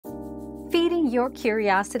feeding your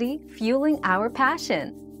curiosity, fueling our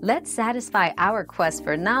passion. Let's satisfy our quest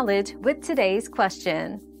for knowledge with today's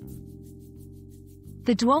question.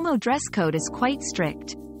 The Duomo dress code is quite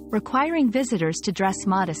strict, requiring visitors to dress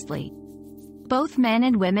modestly. Both men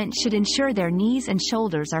and women should ensure their knees and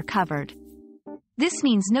shoulders are covered. This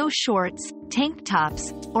means no shorts, tank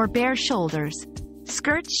tops, or bare shoulders.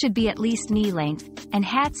 Skirts should be at least knee length, and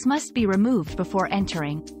hats must be removed before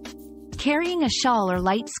entering. Carrying a shawl or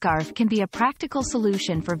light scarf can be a practical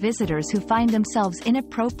solution for visitors who find themselves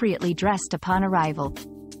inappropriately dressed upon arrival.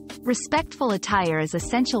 Respectful attire is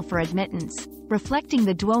essential for admittance, reflecting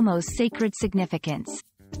the Duomo's sacred significance.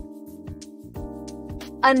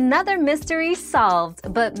 Another mystery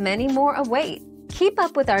solved, but many more await. Keep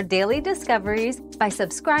up with our daily discoveries by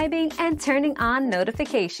subscribing and turning on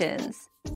notifications.